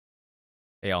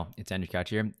Hey y'all, it's Andrew Couch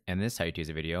here, and in this How You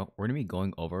Tuesday video, we're going to be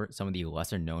going over some of the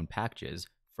lesser known packages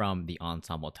from the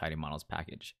Ensemble TidyModels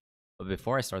package. But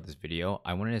before I start this video,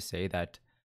 I wanted to say that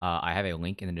I have a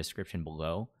link in the description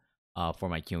below for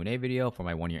my Q&A video for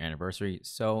my 1 year anniversary.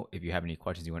 So if you have any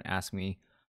questions you want to ask me,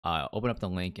 open up the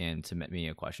link and submit me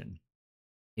a question.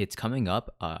 It's coming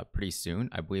up pretty soon.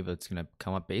 I believe it's going to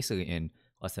come up basically in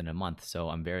less than a month. So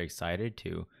I'm very excited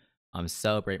to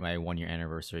celebrate my 1 year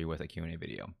anniversary with a Q&A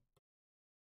video.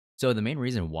 So the main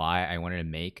reason why I wanted to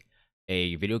make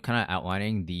a video kind of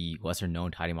outlining the lesser known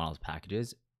TidyModels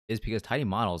packages is because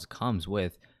TidyModels comes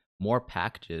with more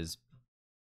packages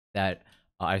that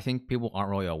I think people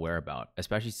aren't really aware about,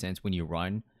 especially since when you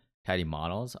run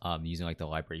TidyModels using like the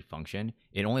library function,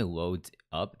 it only loads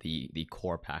up the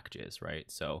core packages,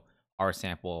 right? So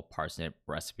RSample, parsnip,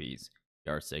 recipes,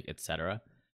 yardstick, etc.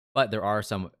 But there are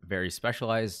some very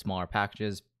specialized smaller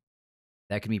packages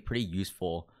that can be pretty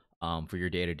useful for your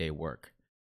day-to-day work.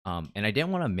 And I didn't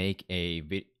want to make a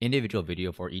individual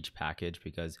video for each package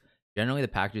because generally the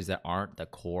packages that aren't the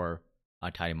core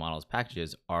TidyModels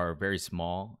packages are very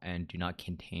small and do not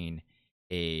contain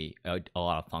a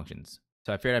lot of functions.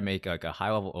 So I figured I'd make like a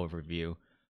high-level overview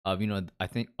of I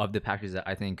think of the packages that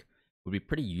I think would be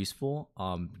pretty useful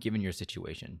given your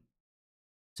situation.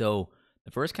 So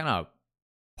the first kind of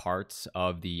parts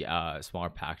of the smaller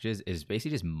packages is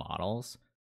basically just models.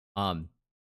 Um,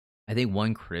 I think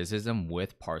one criticism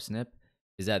with Parsnip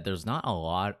is that there's not a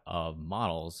lot of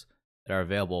models that are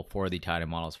available for the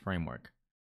TidyModels framework.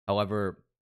 However,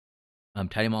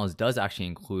 TidyModels does actually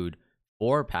include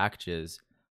 4 packages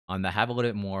that have a little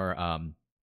bit more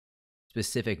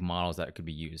specific models that could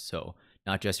be used. So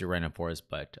not just your random forest,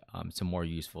 but some more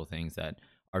useful things that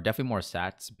are definitely more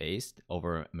stats based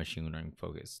over machine learning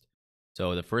focused.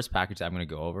 So the first package I'm going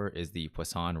to go over is the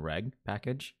Poisson Reg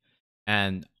package.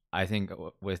 And I think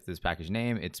with this package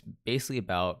name, it's basically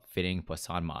about fitting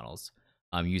Poisson models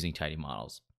using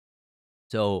TidyModels.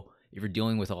 So if you're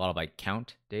dealing with a lot of like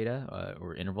count data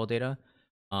or interval data,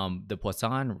 the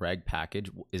Poisson Reg package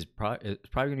is probably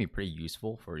going to be pretty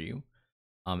useful for you,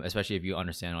 especially if you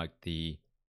understand like if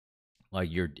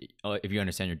you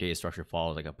understand your data structure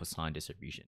follows like a Poisson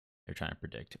distribution you're trying to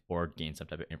predict or gain some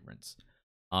type of inference.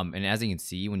 And as you can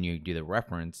see, when you do the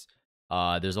reference,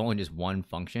 there's only just one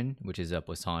function, which is a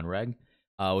Poisson reg,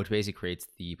 which basically creates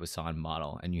the Poisson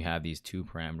model, and you have these 2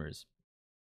 parameters.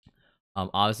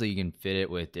 Obviously, you can fit it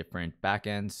with different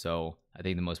backends, so I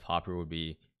think the most popular would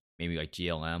be maybe like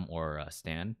GLM or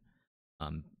Stan.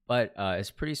 But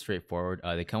it's pretty straightforward.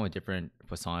 They come with different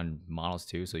Poisson models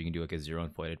too, so you can do like a 0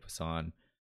 inflated Poisson.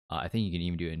 I think you can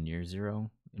even do a near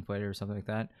 0 inflated or something like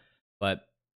that. But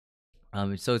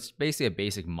so it's basically a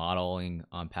basic modeling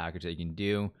package that you can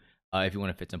do if you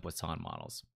want to fit some Poisson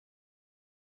models.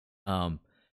 And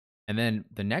then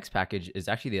the next package is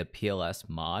actually the PLS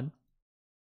mod.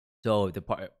 So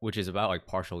which is about like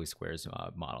partial least squares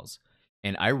models.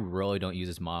 And I really don't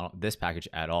use this package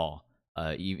at all,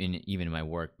 even in my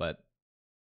work. But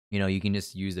you can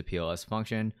just use the PLS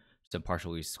function to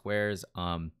partial least squares.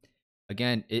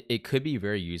 Again, it could be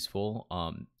very useful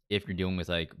if you're dealing with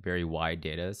like very wide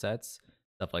data sets,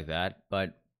 stuff like that.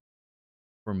 But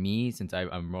for me, since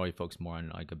I'm really focused more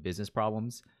on like a business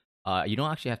problems, you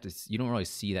don't actually you don't really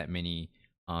see that many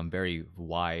very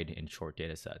wide and short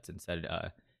data sets. Instead,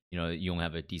 you only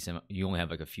have you only have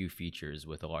like a few features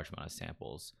with a large amount of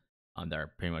samples that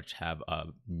are pretty much have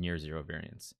near 0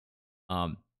 variance.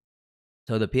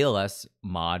 So the PLS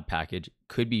mod package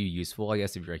could be useful, I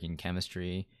guess, if you're like in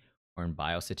chemistry or in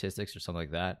biostatistics or something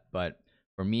like that. But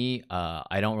for me,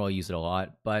 I don't really use it a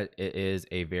lot, but it is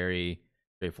a very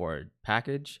straightforward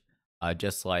package.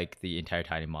 Just like the entire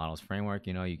TidyModels framework,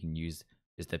 you can use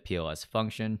just the PLS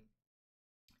function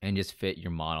and just fit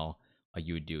your model like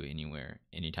you would do anywhere,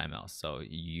 anytime else. So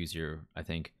you use your, I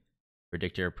think,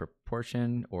 predictor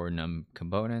proportion or num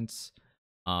components.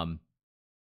 So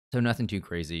nothing too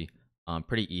crazy.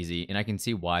 Pretty easy, and I can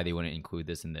see why they wouldn't include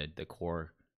this in the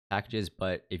core packages.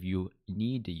 But if you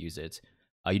need to use it,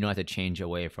 you don't have to change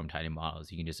away from TidyModels.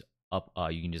 You can just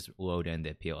you can just load in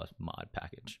the PLS mod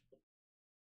package.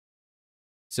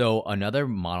 So another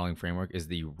modeling framework is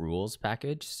the rules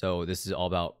package. So this is all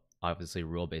about obviously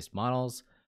rule-based models.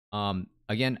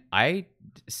 Again, I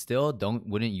still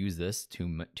wouldn't use this too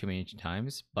many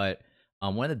times, but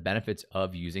one of the benefits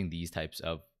of using these types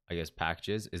of, I guess,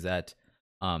 packages is that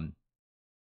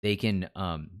they can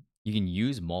you can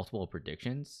use multiple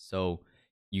predictions. So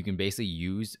you can basically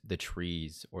use the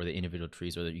trees or the individual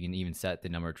trees, or you can even set the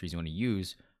number of trees you want to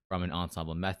use from an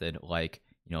ensemble method, like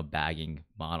bagging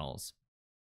models.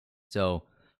 So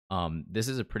This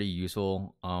is a pretty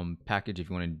useful package if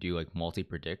you want to do like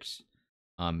multi-predicts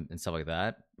and stuff like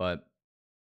that. But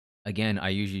again, I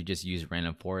usually just use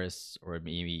random forests or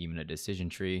maybe even a decision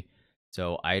tree.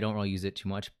 So I don't really use it too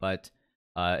much, but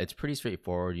it's pretty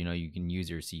straightforward. You know, you can use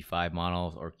your C5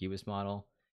 model or Cubist model,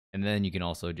 and then you can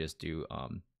also just do,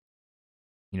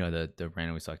 the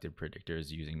randomly selected predictors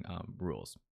using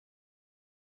rules.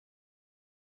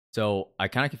 So I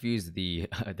kind of confused the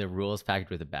the rules package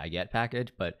with the baguette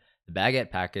package, but the baguette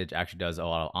package actually does a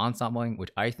lot of ensembling,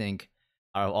 which I think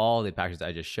out of all the packages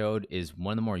I just showed is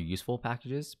one of the more useful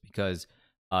packages because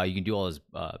you can do all this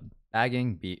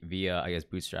bagging via, I guess,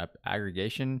 Bootstrap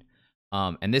aggregation.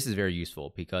 And this is very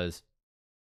useful because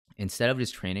instead of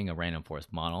just training a random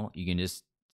forest model, you can just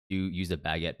use the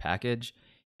baguette package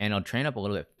and it'll train up a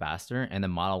little bit faster and the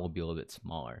model will be a little bit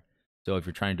smaller. So if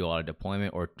you're trying to do a lot of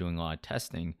deployment or doing a lot of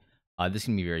testing, this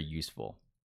can be very useful.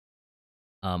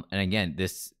 And again,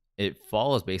 it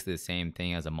follows basically the same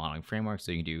thing as a modeling framework.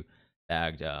 So you can do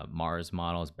bagged Mars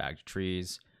models, bagged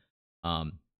trees,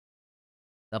 um,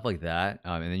 stuff like that.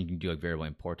 And then you can do like variable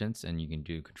importance and you can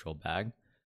do control bag.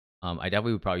 I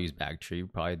definitely would probably use bag tree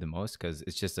probably the most because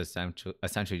it's just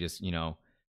essentially just,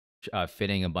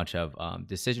 fitting a bunch of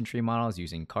decision tree models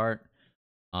using cart,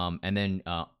 and then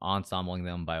ensembling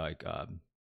them by like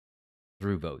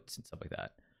through votes and stuff like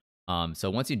that. So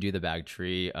once you do the bag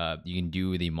tree, you can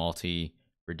do the multi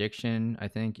prediction, I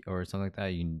think, or something like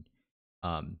that.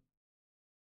 Um,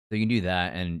 so you can do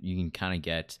that, and you can kind of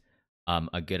get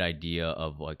a good idea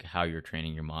of like how you're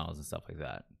training your models and stuff like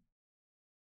that.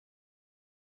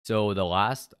 So the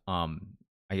last, I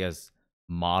guess,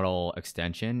 model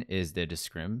extension is the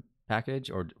Discrim package,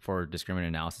 or for discriminant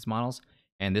analysis models.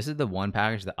 And this is the one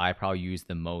package that I probably use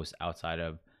the most outside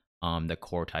of the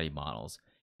core TidyModels.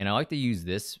 And I like to use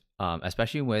this,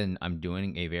 especially when I'm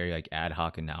doing a very like ad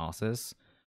hoc analysis.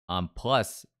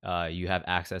 Plus, you have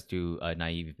access to a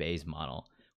naive Bayes model,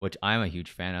 which I'm a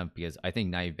huge fan of because I think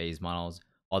naive Bayes models,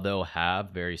 although have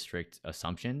very strict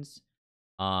assumptions,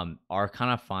 are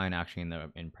kind of fine actually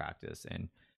in practice, and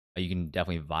you can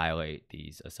definitely violate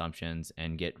these assumptions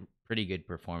and get pretty good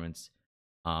performance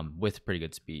with pretty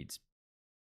good speeds.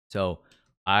 So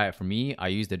for me, I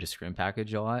use the Discrim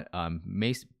package a lot,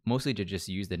 mostly to just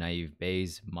use the naive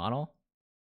Bayes model.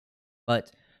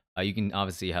 But you can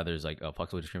obviously have there's like a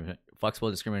flexible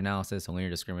discriminant analysis, and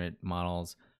linear discriminant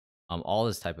models, all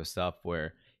this type of stuff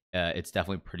where it's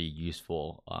definitely pretty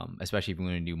useful, especially if you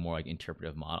want to do more like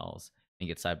interpretive models and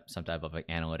get some type of like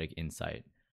analytic insight.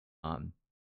 Um,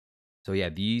 so yeah,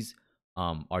 these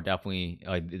are definitely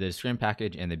the Discrim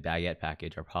package and the Baguette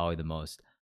package are probably the most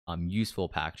useful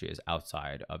packages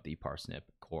outside of the Parsnip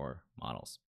core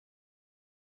models.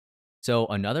 So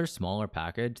another smaller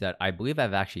package that I believe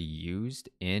I've actually used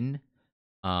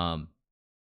um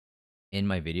in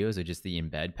my videos is just the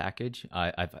embed package.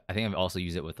 I think I've also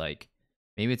used it with like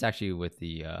maybe it's actually with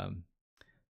the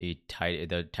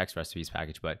text recipes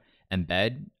package, but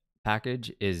embed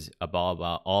package is all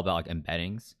about like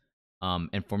embeddings.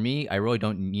 And for me, I really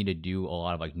don't need to do a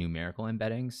lot of like numerical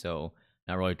embeddings, so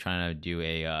not really trying to do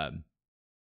a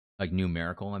like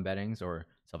numerical embeddings or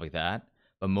stuff like that.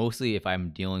 But mostly if I'm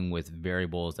dealing with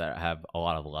variables that have a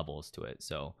lot of levels to it.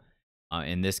 So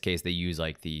in this case, they use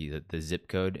like the zip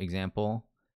code example,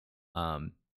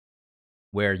 um,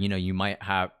 where you might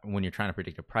have when you're trying to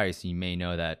predict a price, you may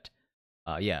know that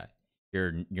yeah,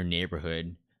 your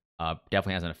neighborhood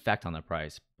definitely has an effect on the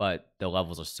price, but the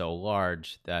levels are so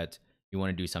large that you want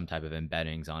to do some type of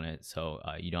embeddings on it, so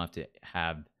you don't have to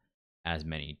have as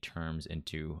many terms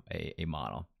into a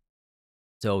model.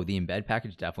 So the embed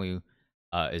package definitely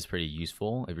is pretty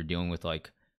useful if you're dealing with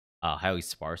like highly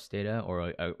sparse data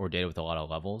or data with a lot of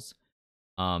levels.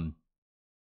 Um,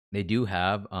 they do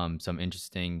have some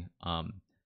interesting,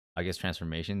 I guess,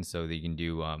 transformations. So that you can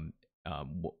do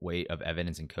weight of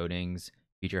evidence encodings,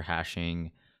 feature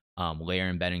hashing,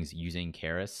 layer embeddings using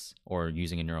Keras or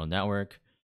using a neural network,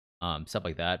 stuff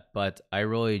like that. But I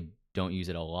really don't use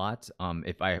it a lot.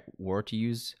 If I were to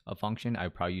use a function,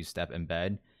 I'd probably use step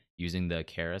embed using the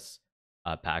Keras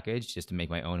package just to make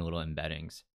my own little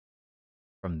embeddings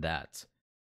from that.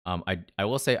 I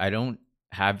will say I don't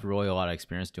have really a lot of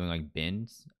experience doing like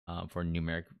bins for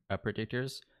numeric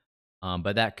predictors,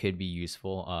 but that could be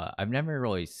useful. I've never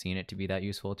really seen it to be that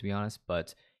useful, to be honest,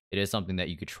 but it is something that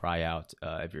you could try out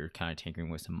if you're kind of tinkering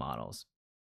with some models.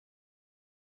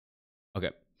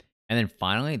 Okay. And then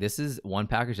finally, this is one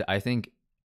package that I think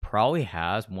probably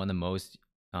has one of the most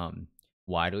um,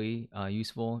 widely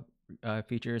useful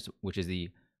features, which is the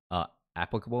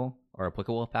applicable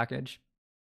package.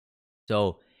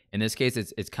 So in this case,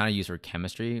 it's kind of used for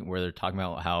chemistry, where they're talking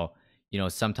about how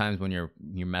sometimes when you're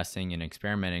messing and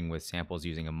experimenting with samples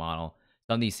using a model,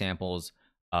 some of these samples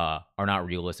are not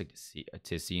realistic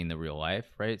to see in the real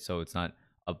life, right? So it's not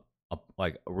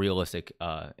like realistic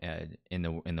in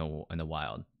the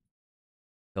wild.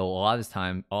 So a lot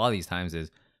of these times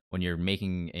is when you're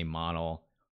making a model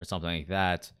or something like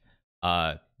that,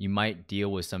 you might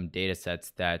deal with some data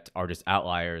sets that are just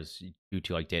outliers due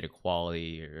to like data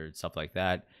quality or stuff like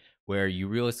that, where you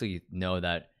realistically know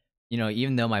that,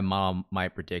 even though my mom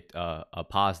might predict a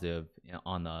positive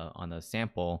on the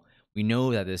sample, we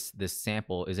know that this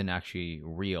sample isn't actually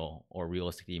real or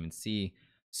realistic to even see.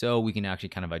 So we can actually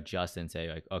kind of adjust and say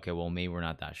like, okay, well maybe we're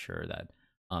not that sure that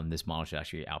this model should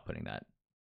actually be outputting that.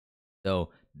 So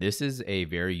this is a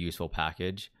very useful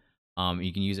package.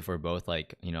 You can use it for both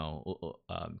like,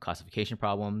 classification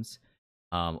problems,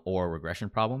 or regression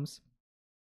problems.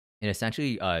 It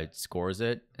essentially scores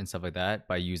it and stuff like that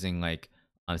by using like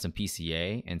some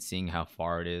PCA and seeing how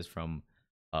far it is from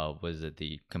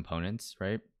the components,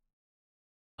 right?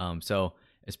 So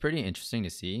it's pretty interesting to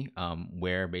see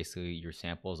where basically your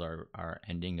samples are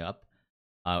ending up,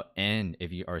 and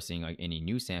if you are seeing like any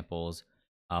new samples,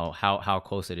 how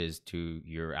close it is to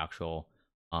your actual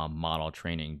model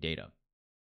training data.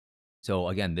 So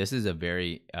again, this is a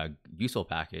very useful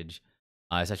package,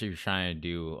 especially if you're trying to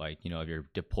do like, if you're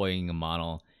deploying a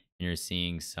model and you're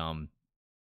seeing some,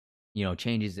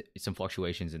 changes, some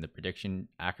fluctuations in the prediction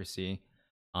accuracy.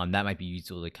 That might be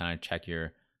useful to kind of check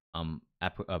your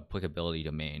applicability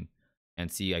domain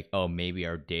and see like, oh, maybe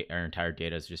our entire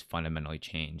data is just fundamentally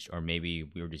changed, or maybe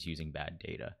we were just using bad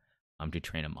data to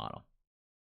train a model.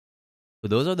 So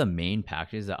those are the main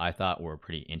packages that I thought were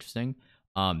pretty interesting.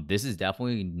 This is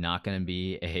definitely not going to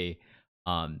be a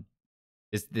um,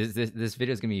 this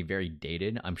video is gonna be very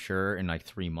dated, I'm sure, in like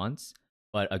 3 months.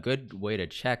 But a good way to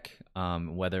check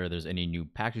whether there's any new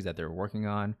packages that they're working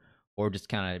on, or just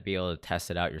kind of be able to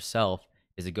test it out yourself,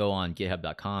 is to go on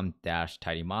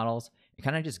github.com/TidyModels and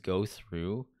kind of just go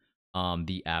through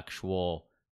the actual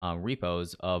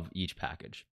repos of each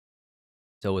package.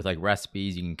 So with like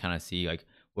recipes, you can kind of see like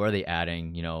where are they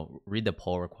adding, read the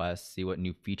pull requests, see what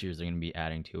new features they're going to be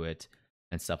adding to it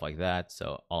and stuff like that.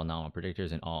 So all nominal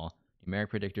predictors and all numeric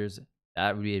predictors,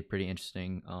 that would be a pretty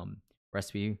interesting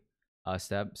recipe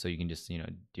step. So you can just,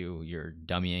 do your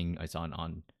dummying. It's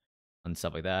on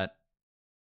stuff like that.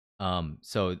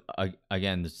 So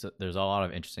again, there's a lot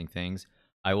of interesting things.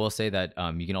 I will say that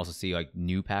you can also see like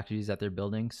new packages that they're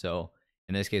building. So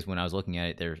in this case, when I was looking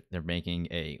at it, they're making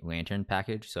a lantern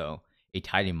package, so a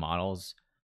TidyModels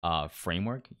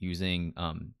framework using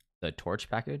the Torch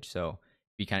package. So it'd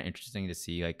be kind of interesting to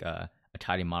see like a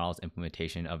TidyModels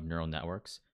implementation of neural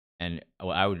networks. And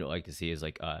what I would like to see is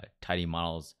like a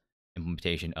TidyModels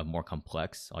implementation of more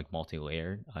complex, like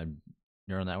multi-layered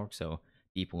neural networks. So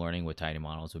deep learning with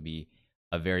TidyModels would be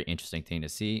a very interesting thing to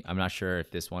see. I'm not sure if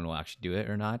this one will actually do it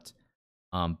or not,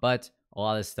 but a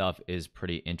lot of this stuff is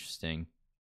pretty interesting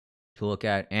to look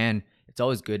at, and it's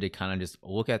always good to kind of just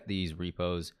look at these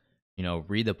repos,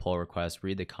 read the pull requests,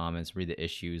 read the comments, read the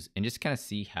issues, and just kind of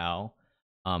see how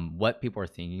what people are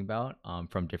thinking about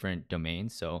from different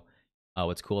domains. So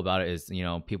what's cool about it is,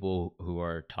 people who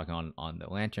are talking on the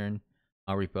Lantern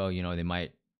repo,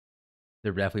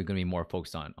 they're definitely going to be more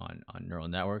focused on neural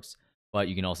networks, but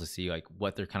you can also see like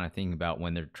what they're kind of thinking about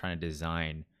when they're trying to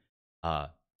design uh,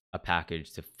 a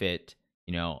package to fit,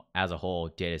 as a whole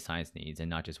data science needs and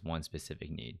not just one specific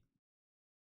need.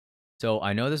 So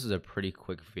I know this is a pretty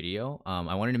quick video.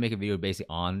 I wanted to make a video basically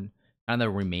on kind of the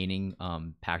remaining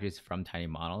packages from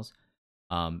TidyModels.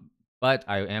 But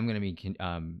I am going to be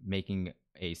making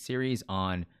a series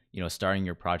on, starting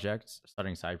your project,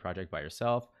 starting a side project by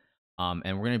yourself. And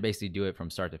we're going to basically do it from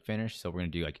start to finish. So we're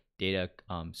going to do like data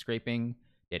scraping,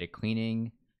 data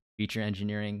cleaning, feature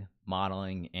engineering,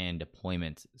 modeling, and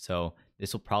deployment. So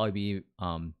this will probably be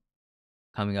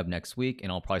coming up next week,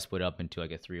 and I'll probably split it up into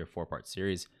like a 3 or 4 part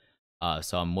series.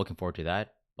 So I'm looking forward to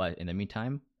that. But in the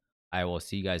meantime, I will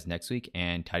see you guys next week,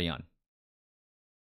 and tidy on.